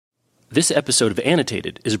This episode of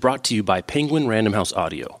Annotated is brought to you by Penguin Random House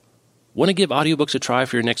Audio. Want to give audiobooks a try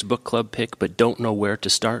for your next book club pick but don't know where to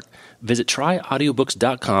start? Visit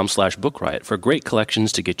tryaudiobooks.com/bookriot for great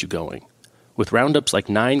collections to get you going. With roundups like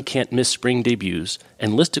 9 can't-miss spring debuts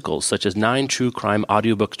and listicles such as 9 true crime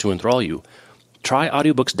audiobooks to enthrall you,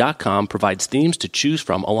 tryaudiobooks.com provides themes to choose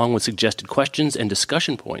from along with suggested questions and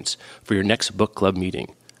discussion points for your next book club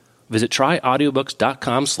meeting. Visit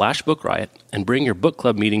tryaudiobooks.com/bookriot and bring your book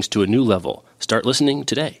club meetings to a new level. Start listening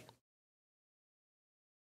today.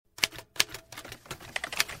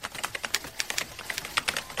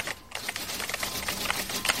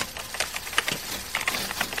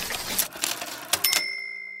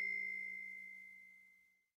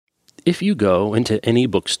 If you go into any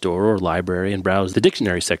bookstore or library and browse the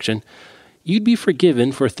dictionary section, you'd be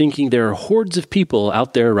forgiven for thinking there are hordes of people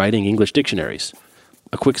out there writing English dictionaries.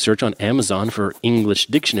 A quick search on Amazon for English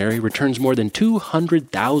dictionary returns more than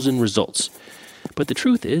 200,000 results. But the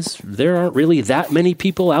truth is, there aren't really that many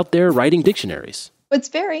people out there writing dictionaries. It's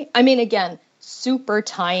again, super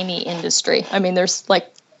tiny industry.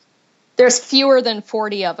 There's fewer than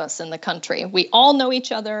 40 of us in the country. We all know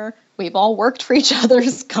each other. We've all worked for each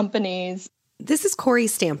other's companies. This is Corey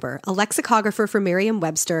Stamper, a lexicographer for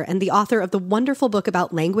Merriam-Webster and the author of the wonderful book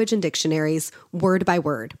about language and dictionaries, Word by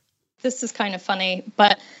Word. This is kind of funny,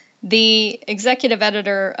 but the executive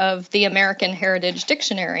editor of the American Heritage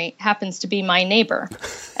Dictionary happens to be my neighbor.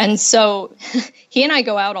 And so he and I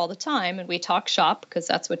go out all the time and we talk shop because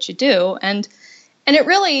that's what you do. And it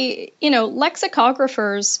really,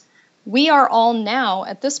 lexicographers, we are all now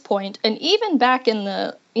at this point, and even back in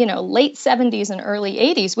the, late 70s and early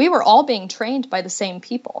 80s, we were all being trained by the same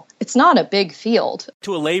people. It's not a big field.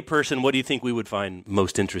 To a lay person, what do you think we would find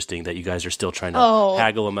most interesting that you guys are still trying to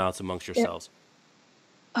haggle amounts amongst yourselves?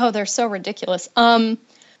 They're so ridiculous.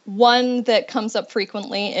 One that comes up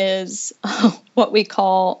frequently is what we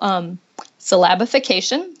call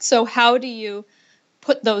syllabification. So how do you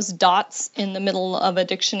put those dots in the middle of a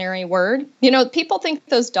dictionary word? People think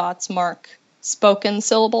those dots mark spoken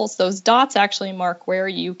syllables. Those dots actually mark where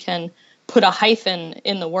you can put a hyphen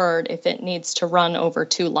in the word if it needs to run over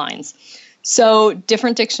 2 lines. So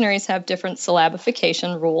different dictionaries have different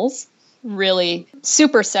syllabification rules. Really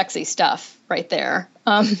super sexy stuff right there.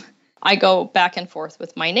 I go back and forth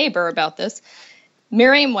with my neighbor about this.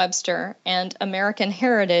 Merriam-Webster and American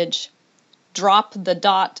Heritage drop the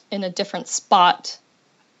dot in a different spot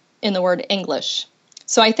in the word English.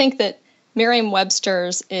 So I think that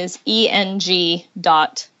Merriam-Webster's is ENG.LISH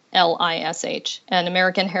and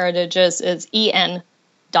American Heritage's is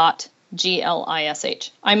EN.GLISH.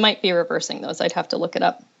 I might be reversing those. I'd have to look it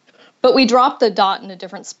up. But we drop the dot in a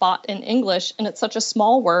different spot in English, and it's such a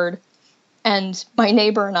small word. And my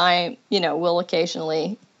neighbor and I, will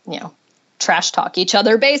occasionally, trash talk each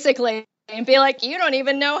other, basically. And be like, you don't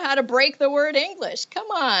even know how to break the word English. Come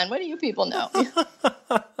on, what do you people know?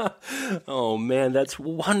 Oh, man, that's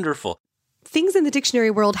wonderful. Things in the dictionary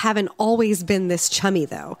world haven't always been this chummy,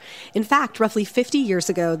 though. In fact, roughly 50 years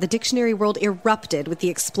ago, the dictionary world erupted with the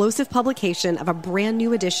explosive publication of a brand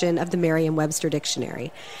new edition of the Merriam-Webster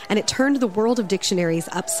Dictionary, and it turned the world of dictionaries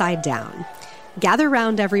upside down. Gather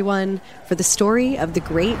round, everyone, for the story of the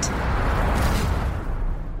great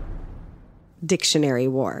Dictionary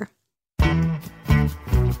War.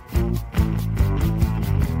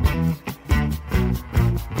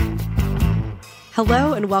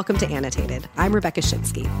 Hello and welcome to Annotated. I'm Rebecca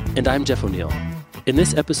Schinsky. And I'm Jeff O'Neill. In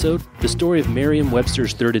this episode, the story of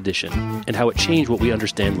Merriam-Webster's 3rd edition and how it changed what we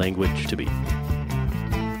understand language to be.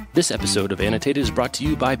 This episode of Annotated is brought to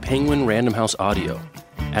you by Penguin Random House Audio.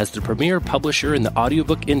 As the premier publisher in the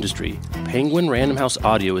audiobook industry, Penguin Random House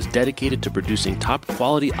Audio is dedicated to producing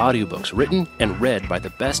top-quality audiobooks written and read by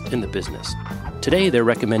the best in the business. Today, they're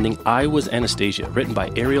recommending I Was Anastasia, written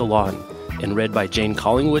by Ariel Lawton, and read by Jane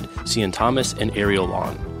Collingwood, Cian Thomas, and Ariel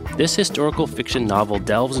Lawton. This historical fiction novel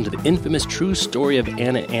delves into the infamous true story of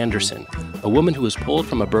Anna Anderson, a woman who was pulled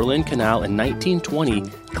from a Berlin canal in 1920,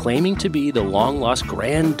 claiming to be the long-lost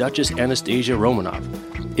Grand Duchess Anastasia Romanov.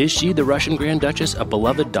 Is she the Russian Grand Duchess, a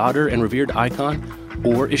beloved daughter and revered icon,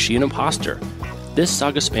 or is she an imposter? This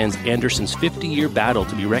saga spans Anderson's 50-year battle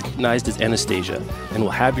to be recognized as Anastasia, and will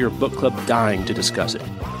have your book club dying to discuss it.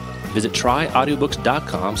 Visit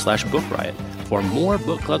tryaudiobooks.com/bookriot for more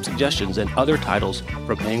book club suggestions and other titles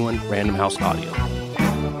from Penguin Random House Audio.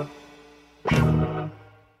 I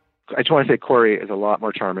just want to say Corey is a lot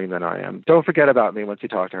more charming than I am. Don't forget about me once you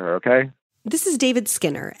talk to her, okay? This is David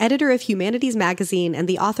Skinner, editor of Humanities Magazine and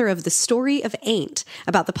the author of The Story of Ain't,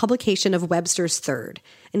 about the publication of Webster's Third,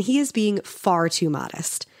 and he is being far too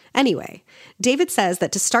modest. Anyway, David says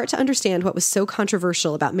that to start to understand what was so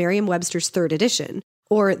controversial about Merriam-Webster's third edition,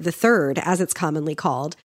 or the Third as it's commonly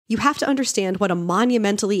called, you have to understand what a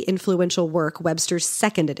monumentally influential work Webster's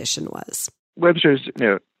second edition was. Webster's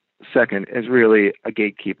second is really a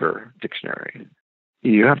gatekeeper dictionary.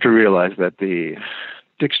 You have to realize that the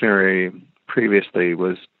dictionary previously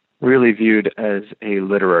was really viewed as a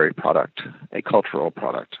literary product, a cultural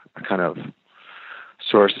product, a kind of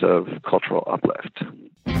source of cultural uplift.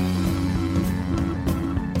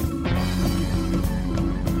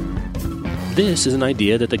 This is an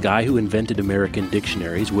idea that the guy who invented American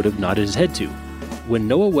dictionaries would have nodded his head to. When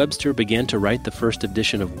Noah Webster began to write the first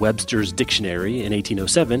edition of Webster's Dictionary in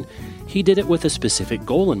 1807, he did it with a specific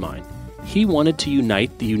goal in mind. He wanted to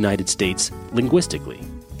unite the United States linguistically.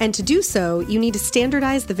 And to do so, you need to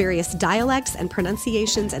standardize the various dialects and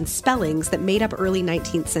pronunciations and spellings that made up early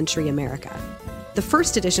 19th century America. The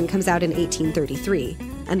first edition comes out in 1833,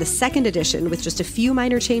 and the second edition, with just a few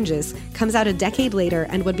minor changes, comes out a decade later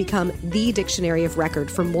and would become the dictionary of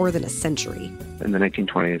record for more than a century. In the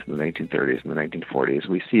 1920s and the 1930s and the 1940s,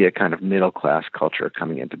 we see a kind of middle-class culture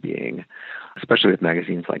coming into being, especially with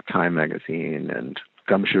magazines like Time magazine and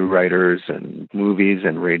gumshoe writers and movies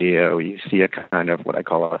and radio. You see a kind of what I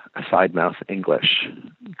call a side-mouth English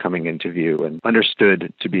coming into view and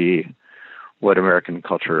understood to be what American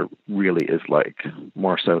culture really is like,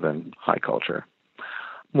 more so than high culture.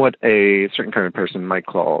 What a certain kind of person might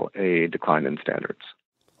call a decline in standards.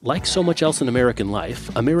 Like so much else in American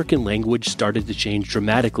life, American language started to change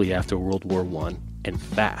dramatically after World War I, and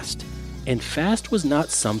fast. And fast was not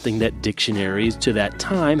something that dictionaries to that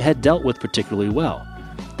time had dealt with particularly well.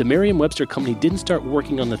 The Merriam-Webster Company didn't start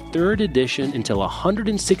working on the third edition until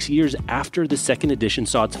 106 years after the second edition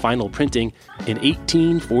saw its final printing in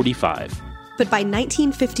 1845. But by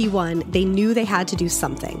 1951, they knew they had to do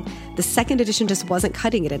something. The second edition just wasn't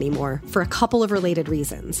cutting it anymore, for a couple of related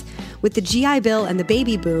reasons. With the GI Bill and the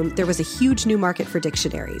baby boom, there was a huge new market for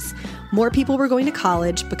dictionaries. More people were going to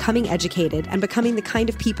college, becoming educated, and becoming the kind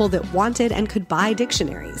of people that wanted and could buy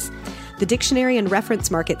dictionaries. The dictionary and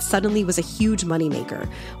reference market suddenly was a huge moneymaker,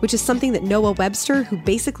 which is something that Noah Webster, who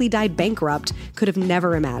basically died bankrupt, could have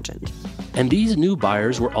never imagined. And these new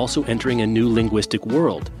buyers were also entering a new linguistic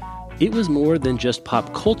world. It was more than just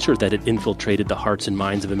pop culture that had infiltrated the hearts and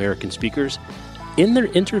minds of American speakers. In their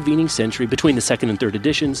intervening century between the second and third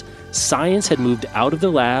editions, science had moved out of the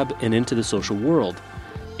lab and into the social world,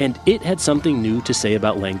 and it had something new to say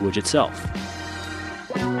about language itself.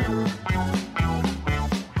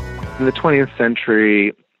 In the 20th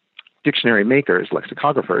century, dictionary makers,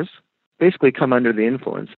 lexicographers, basically come under the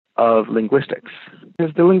influence of linguistics,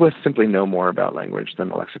 because the linguists simply know more about language than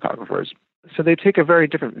the lexicographers. So they take a very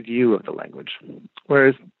different view of the language,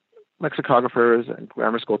 whereas lexicographers and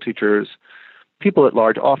grammar school teachers, people at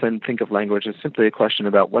large, often think of language as simply a question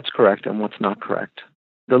about what's correct and what's not correct.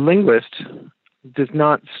 The linguist does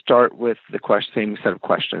not start with the same set of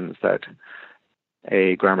questions that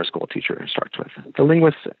a grammar school teacher starts with. The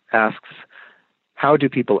linguist asks, how do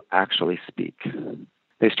people actually speak?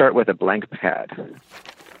 They start with a blank pad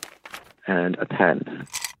and a pen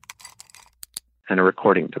and a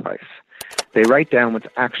recording device. They write down what's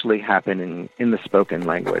actually happening in the spoken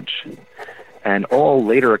language. And all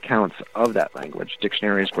later accounts of that language,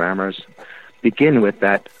 dictionaries, grammars, begin with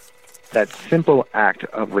that simple act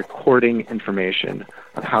of recording information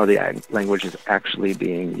of how the language is actually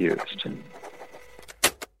being used.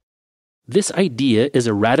 This idea is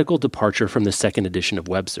a radical departure from the second edition of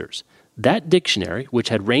Webster's. That dictionary, which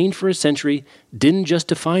had reigned for a century, didn't just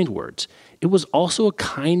define words. It was also a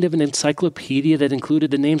kind of an encyclopedia that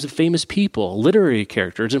included the names of famous people, literary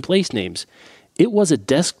characters, and place names. It was a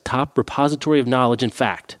desktop repository of knowledge and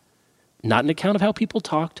fact. Not an account of how people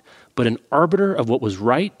talked, but an arbiter of what was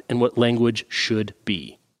right and what language should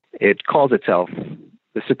be. It calls itself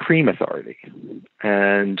the supreme authority,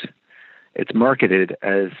 and it's marketed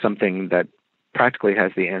as something that practically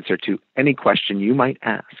has the answer to any question you might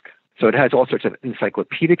ask. So it has all sorts of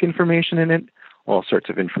encyclopedic information in it, all sorts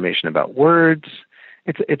of information about words.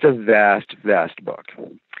 It's a vast, vast book.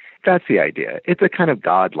 That's the idea. It's a kind of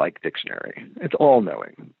godlike dictionary. It's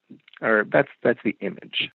all-knowing. Or that's the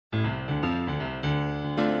image.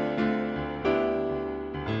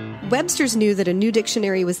 Webster's knew that a new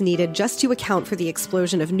dictionary was needed just to account for the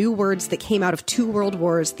explosion of new words that came out of 2 world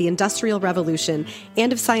wars, the Industrial Revolution,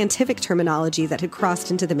 and of scientific terminology that had crossed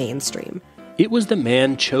into the mainstream. It was the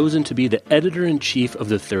man chosen to be the editor-in-chief of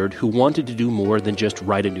the Third who wanted to do more than just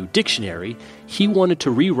write a new dictionary. He wanted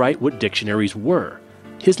to rewrite what dictionaries were.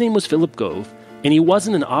 His name was Philip Gove, and he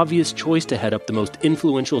wasn't an obvious choice to head up the most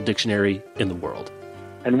influential dictionary in the world.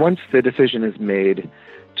 And once the decision is made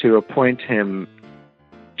to appoint him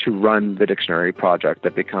to run the dictionary project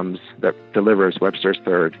that delivers Webster's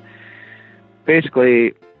Third,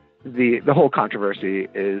 basically the whole controversy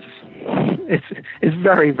is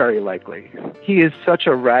very, very likely. He is such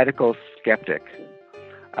a radical skeptic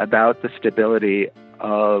about the stability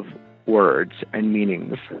of words and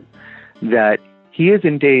meanings that he is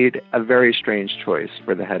indeed a very strange choice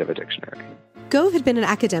for the head of a dictionary. Gove had been an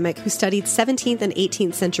academic who studied 17th and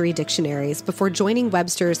 18th century dictionaries before joining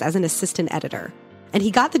Webster's as an assistant editor. And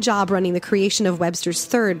he got the job running the creation of Webster's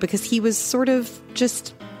Third because he was sort of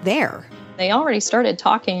just there. They already started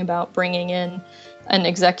talking about bringing in an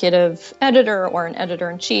executive editor or an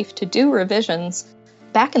editor-in-chief to do revisions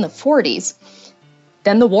back in the 40s.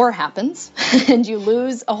 Then the war happens, and you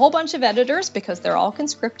lose a whole bunch of editors because they're all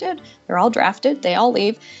conscripted, they're all drafted, they all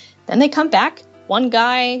leave. Then they come back. One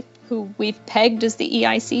guy who we've pegged as the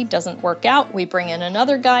EIC doesn't work out. We bring in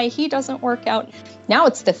another guy, he doesn't work out. Now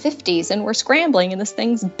it's the 50s, and we're scrambling, and this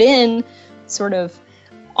thing's been sort of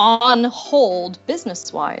on hold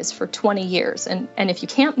business-wise for 20 years. And if you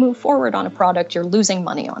can't move forward on a product, you're losing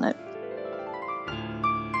money on it.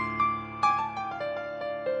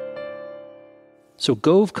 So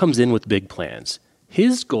Gove comes in with big plans.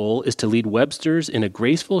 His goal is to lead Webster's in a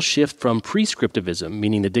graceful shift from prescriptivism,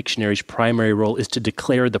 meaning the dictionary's primary role is to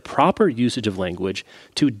declare the proper usage of language,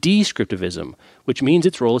 to descriptivism, which means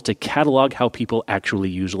its role is to catalog how people actually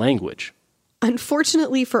use language.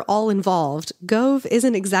 Unfortunately for all involved, Gove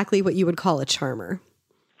isn't exactly what you would call a charmer.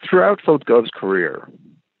 Throughout Philip Gove's career,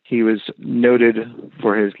 he was noted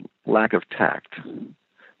for his lack of tact,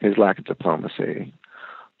 his lack of diplomacy.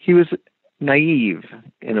 He was naive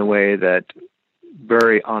in a way that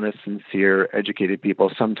very honest, sincere, educated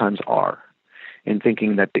people sometimes are, in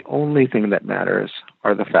thinking that the only thing that matters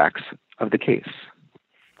are the facts of the case.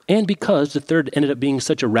 And because the Third ended up being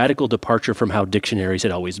such a radical departure from how dictionaries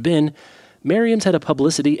had always been, Merriam's had a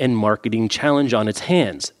publicity and marketing challenge on its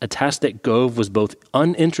hands, a task that Gove was both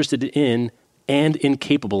uninterested in and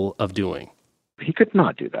incapable of doing. He could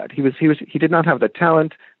not do that. He did not have the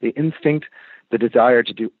talent, the instinct, the desire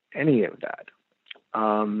to do any of that.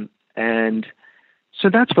 And so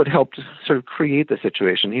that's what helped sort of create the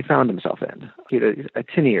situation he found himself in. He had a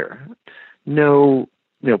tin ear, no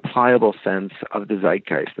pliable sense of the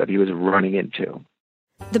zeitgeist that he was running into.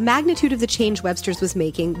 The magnitude of the change Webster's was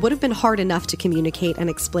making would have been hard enough to communicate and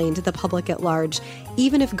explain to the public at large,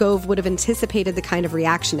 even if Gove would have anticipated the kind of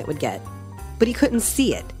reaction it would get. But he couldn't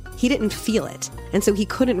see it. He didn't feel it. And so he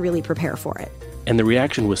couldn't really prepare for it. And the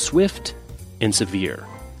reaction was swift and severe.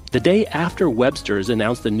 The day after Webster's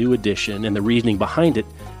announced the new edition and the reasoning behind it,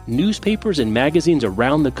 newspapers and magazines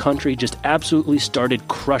around the country just absolutely started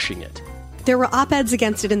crushing it. There were op-eds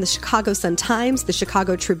against it in the Chicago Sun-Times, the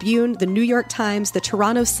Chicago Tribune, the New York Times, the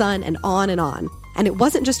Toronto Sun, and on and on. And it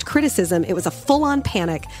wasn't just criticism, it was a full-on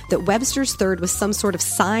panic that Webster's Third was some sort of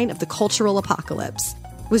sign of the cultural apocalypse.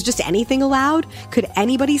 Was just anything allowed? Could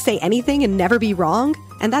anybody say anything and never be wrong?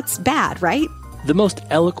 And that's bad, right? The most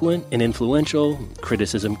eloquent and influential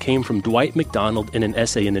criticism came from Dwight MacDonald in an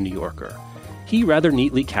essay in The New Yorker. He rather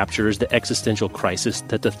neatly captures the existential crisis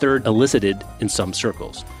that the Third elicited in some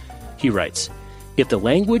circles. He writes, "If the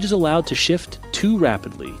language is allowed to shift too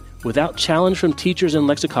rapidly, without challenge from teachers and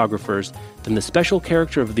lexicographers, then the special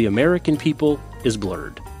character of the American people is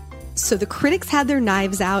blurred." So the critics had their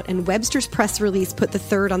knives out, and Webster's press release put the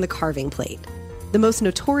Third on the carving plate. The most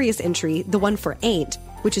notorious entry, the one for ain't,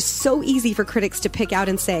 which is so easy for critics to pick out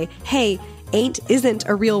and say, hey, ain't isn't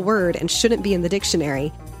a real word and shouldn't be in the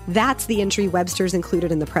dictionary, that's the entry Webster's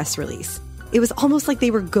included in the press release. It was almost like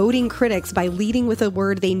they were goading critics by leading with a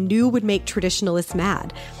word they knew would make traditionalists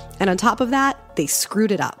mad. And on top of that, they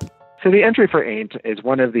screwed it up. So the entry for ain't is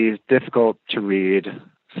one of these difficult to read,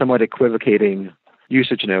 somewhat equivocating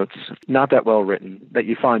usage notes, not that well written, that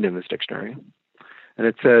you find in this dictionary. And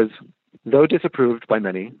it says, though disapproved by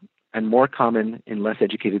many and more common in less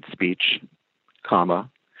educated speech, comma,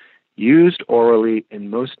 used orally in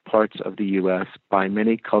most parts of the U.S. by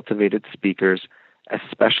many cultivated speakers,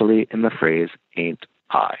 especially in the phrase ain't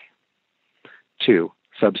I. 2,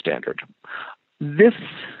 substandard. This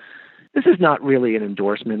is not really an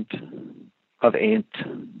endorsement of ain't,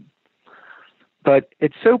 but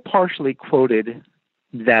it's so partially quoted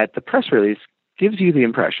that the press release gives you the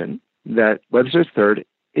impression that Webster's Third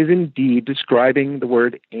is indeed describing the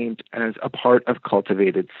word ain't as a part of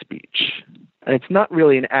cultivated speech. And it's not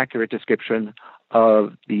really an accurate description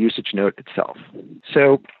of the usage note itself.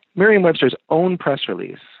 So Merriam-Webster's own press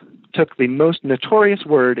release took the most notorious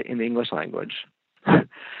word in the English language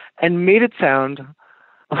and made it sound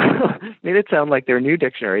made it sound like their new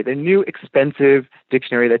dictionary, their new expensive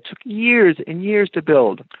dictionary that took years and years to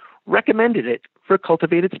build, recommended it for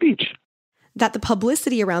cultivated speech. That the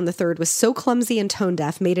publicity around the third was so clumsy and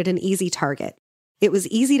tone-deaf made it an easy target. It was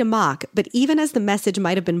easy to mock, but even as the message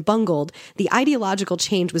might have been bungled, the ideological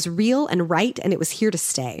change was real and right, and it was here to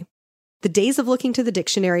stay. The days of looking to the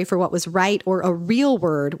dictionary for what was right or a real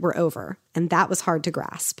word were over, and that was hard to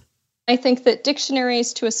grasp. I think that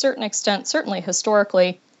dictionaries, to a certain extent, certainly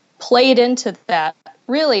historically, played into that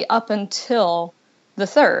really up until the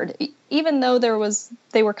third. Even though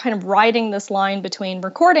they were kind of riding this line between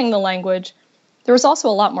recording the language, there was also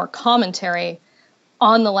a lot more commentary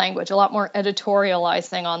on the language, a lot more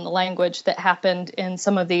editorializing on the language that happened in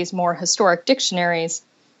some of these more historic dictionaries.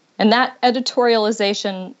 And that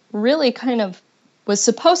editorialization really kind of was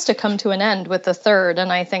supposed to come to an end with the third.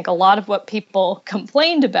 And I think a lot of what people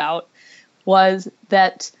complained about was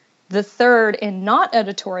that the third, in not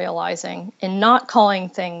editorializing, in not calling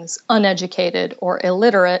things uneducated or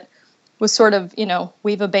illiterate, was sort of,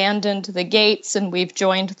 we've abandoned the Gates and we've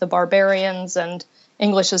joined the barbarians and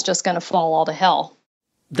English is just going to fall all to hell.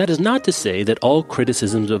 That is not to say that all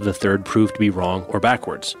criticisms of the third proved to be wrong or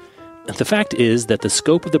backwards. The fact is that the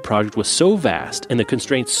scope of the project was so vast and the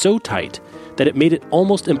constraints so tight that it made it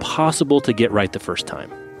almost impossible to get right the first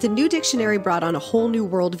time. The new dictionary brought on a whole new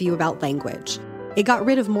worldview about language. It got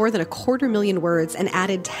rid of more than 250,000 words and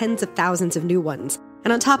added tens of thousands of new ones.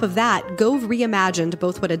 And on top of that, Gove reimagined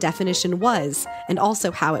both what a definition was and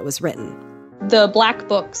also how it was written. The black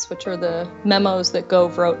books, which are the memos that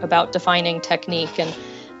Gove wrote about defining technique, and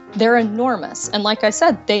they're enormous. And like I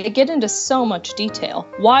said, they get into so much detail.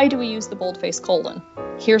 Why do we use the boldface colon?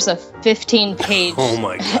 Here's a 15-page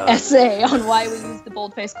essay on why we use the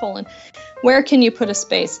boldface colon. Where can you put a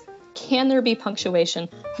space? Can there be punctuation?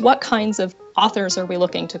 What kinds of authors are we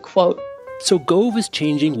looking to quote? So Gove is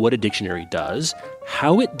changing what a dictionary does,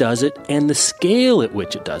 how it does it, and the scale at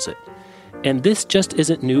which it does it. And this just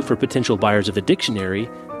isn't new for potential buyers of the dictionary.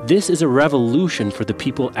 This is a revolution for the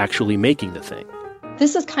people actually making the thing.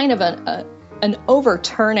 This is kind of an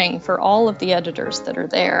overturning for all of the editors that are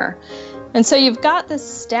there. And so you've got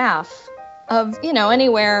this staff of,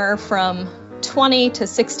 anywhere from 20 to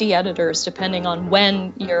 60 editors, depending on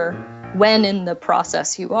when in the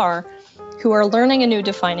process you are, who are learning a new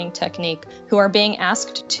defining technique, who are being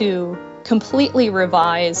asked to completely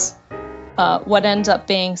revise what ends up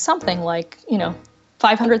being something like,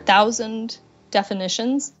 500,000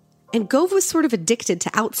 definitions. And Gove was sort of addicted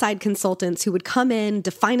to outside consultants who would come in,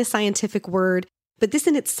 define a scientific word, but this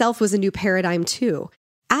in itself was a new paradigm too.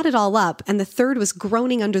 Add it all up, and the third was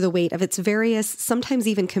groaning under the weight of its various, sometimes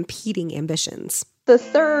even competing ambitions. The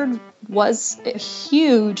third was a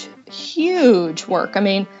huge, huge work. I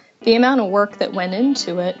mean, the amount of work that went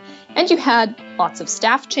into it. And you had lots of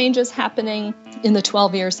staff changes happening in the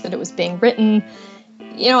 12 years that it was being written.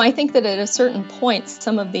 I think that at a certain point,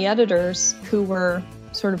 some of the editors who were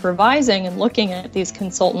sort of revising and looking at these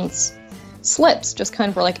consultants' slips just kind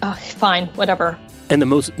of were like, oh, fine, whatever. And the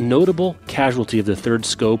most notable casualty of the third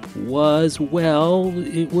scope was,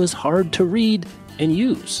 it was hard to read and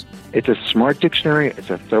use. It's a smart dictionary, it's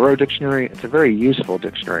a thorough dictionary, it's a very useful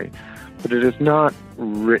dictionary, but it is not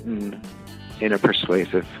written in a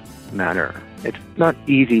persuasive manner. It's not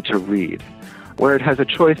easy to read, where it has a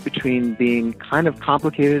choice between being kind of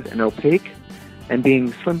complicated and opaque and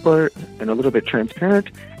being simpler and a little bit transparent.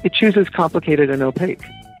 It chooses complicated and opaque.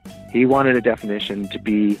 He wanted a definition to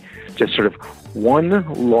be just sort of one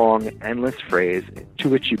long, endless phrase to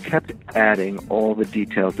which you kept adding all the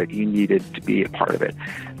details that you needed to be a part of it.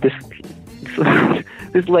 This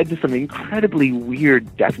led to some incredibly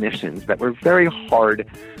weird definitions that were very hard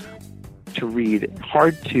to read,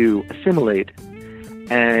 hard to assimilate,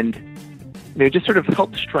 and they just sort of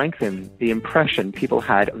helped strengthen the impression people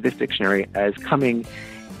had of this dictionary as coming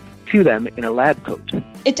to them in a lab coat.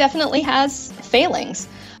 It definitely has failings.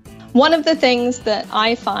 One of the things that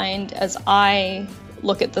I find as I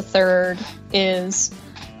look at the third is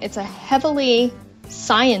it's a heavily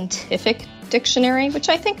scientific dictionary, which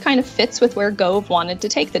I think kind of fits with where Gove wanted to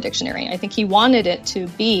take the dictionary. I think he wanted it to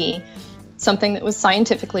be something that was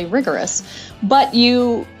scientifically rigorous, but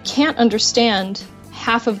you can't understand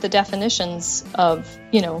half of the definitions of,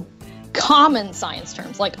 common science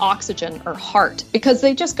terms like oxygen or heart, because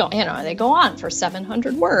they just go, they go on for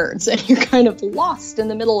 700 words and you're kind of lost in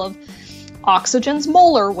the middle of oxygen's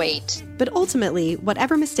molar weight. But ultimately,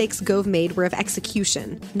 whatever mistakes Gove made were of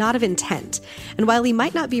execution, not of intent. And while he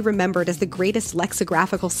might not be remembered as the greatest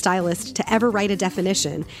lexicographical stylist to ever write a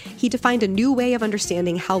definition, he defined a new way of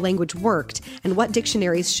understanding how language worked and what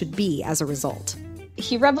dictionaries should be as a result.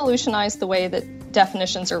 He revolutionized the way that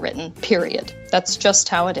definitions are written, period. That's just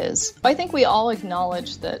how it is. I think we all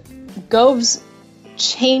acknowledge that Gove's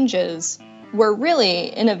changes were really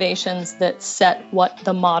innovations that set what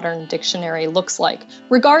the modern dictionary looks like,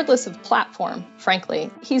 regardless of platform,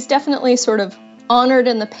 frankly. He's definitely sort of honored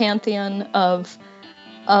in the pantheon of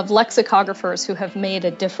lexicographers who have made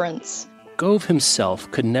a difference. Gove himself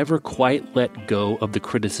could never quite let go of the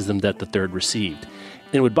criticism that the Third received,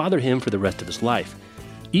 and it would bother him for the rest of his life,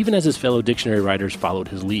 even as his fellow dictionary writers followed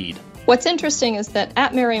his lead. What's interesting is that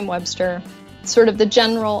at Merriam-Webster, sort of the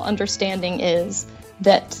general understanding is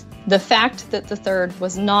that the fact that the Third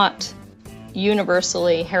was not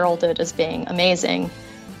universally heralded as being amazing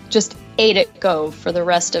just ate at Gove for the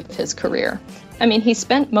rest of his career. I mean, he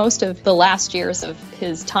spent most of the last years of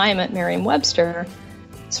his time at Merriam-Webster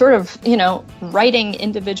sort of, writing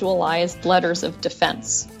individualized letters of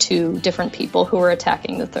defense to different people who were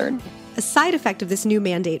attacking the Third. A side effect of this new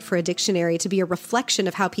mandate for a dictionary to be a reflection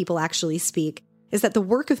of how people actually speak is that the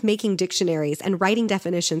work of making dictionaries and writing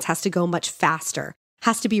definitions has to go much faster,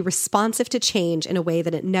 has to be responsive to change in a way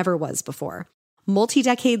that it never was before.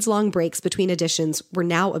 Multi-decades-long breaks between editions were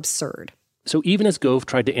now absurd. So even as Gove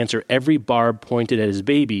tried to answer every barb pointed at his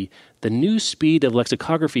baby, the new speed of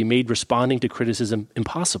lexicography made responding to criticism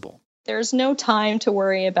impossible. There's no time to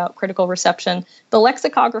worry about critical reception. The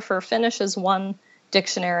lexicographer finishes one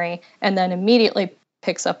dictionary and then immediately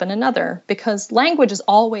picks up in another, because language is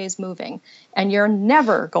always moving and you're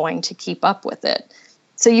never going to keep up with it.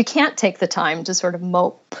 So you can't take the time to sort of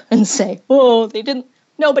mope and say, oh,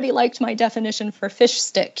 nobody liked my definition for fish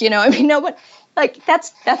stick. Nobody,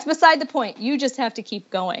 that's beside the point. You just have to keep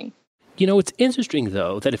going. It's interesting,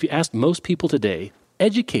 though, that if you ask most people today,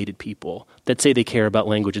 educated people that say they care about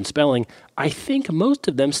language and spelling, I think most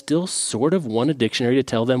of them still sort of want a dictionary to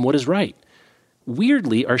tell them what is right.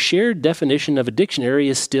 Weirdly, our shared definition of a dictionary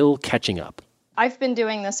is still catching up. I've been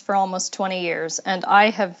doing this for almost 20 years, and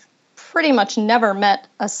I have pretty much never met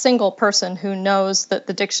a single person who knows that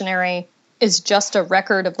the dictionary is just a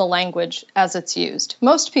record of the language as it's used.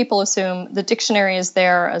 Most people assume the dictionary is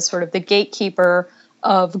there as sort of the gatekeeper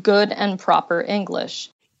of good and proper English.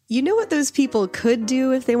 You know what those people could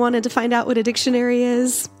do if they wanted to find out what a dictionary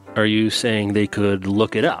is? Are you saying they could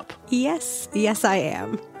look it up? Yes, I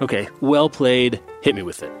am. Okay, well played. Hit me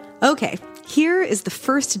with it. Okay, here is the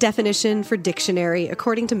first definition for dictionary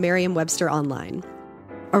according to Merriam-Webster Online.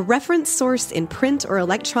 A reference source in print or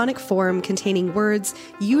electronic form containing words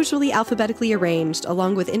usually alphabetically arranged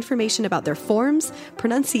along with information about their forms,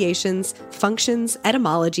 pronunciations, functions,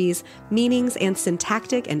 etymologies, meanings, and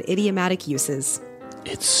syntactic and idiomatic uses.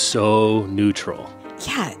 It's so neutral.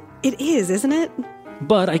 Yeah, it is, isn't it?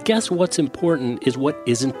 But I guess what's important is what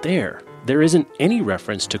isn't there. There isn't any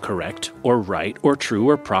reference to correct or right or true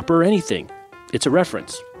or proper or anything. It's a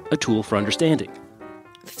reference, a tool for understanding.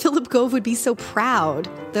 Philip Gove would be so proud,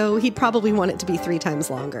 though he'd probably want it to be 3 times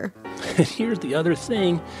longer. And here's the other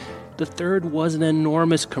thing. The Third was an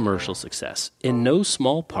enormous commercial success, in no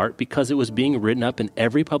small part because it was being written up in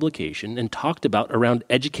every publication and talked about around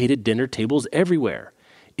educated dinner tables everywhere.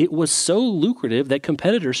 It was so lucrative that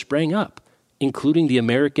competitors sprang up, including the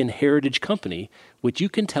American Heritage Company, which you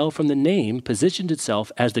can tell from the name positioned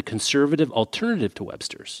itself as the conservative alternative to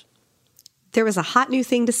Webster's. There was a hot new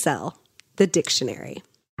thing to sell, the dictionary.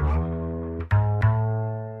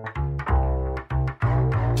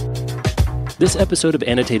 This episode of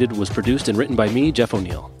Annotated was produced and written by me, Jeff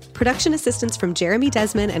O'Neill. Production assistance from Jeremy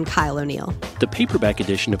Desmond and Kyle O'Neill. The paperback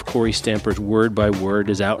edition of Corey Stamper's Word by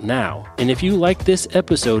Word is out now. And if you like this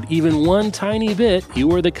episode even one tiny bit,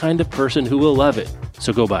 you are the kind of person who will love it.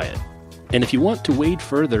 So go buy it. And if you want to wade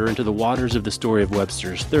further into the waters of the story of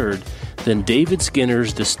Webster's Third, then David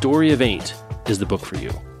Skinner's The Story of Ain't is the book for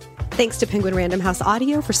you. Thanks to Penguin Random House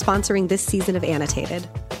Audio for sponsoring this season of Annotated.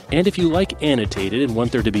 And if you like Annotated and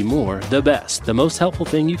want there to be more, the most helpful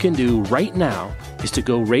thing you can do right now is to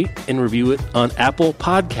go rate and review it on Apple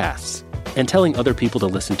Podcasts. And telling other people to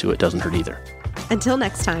listen to it doesn't hurt either. Until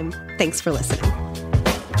next time, thanks for listening.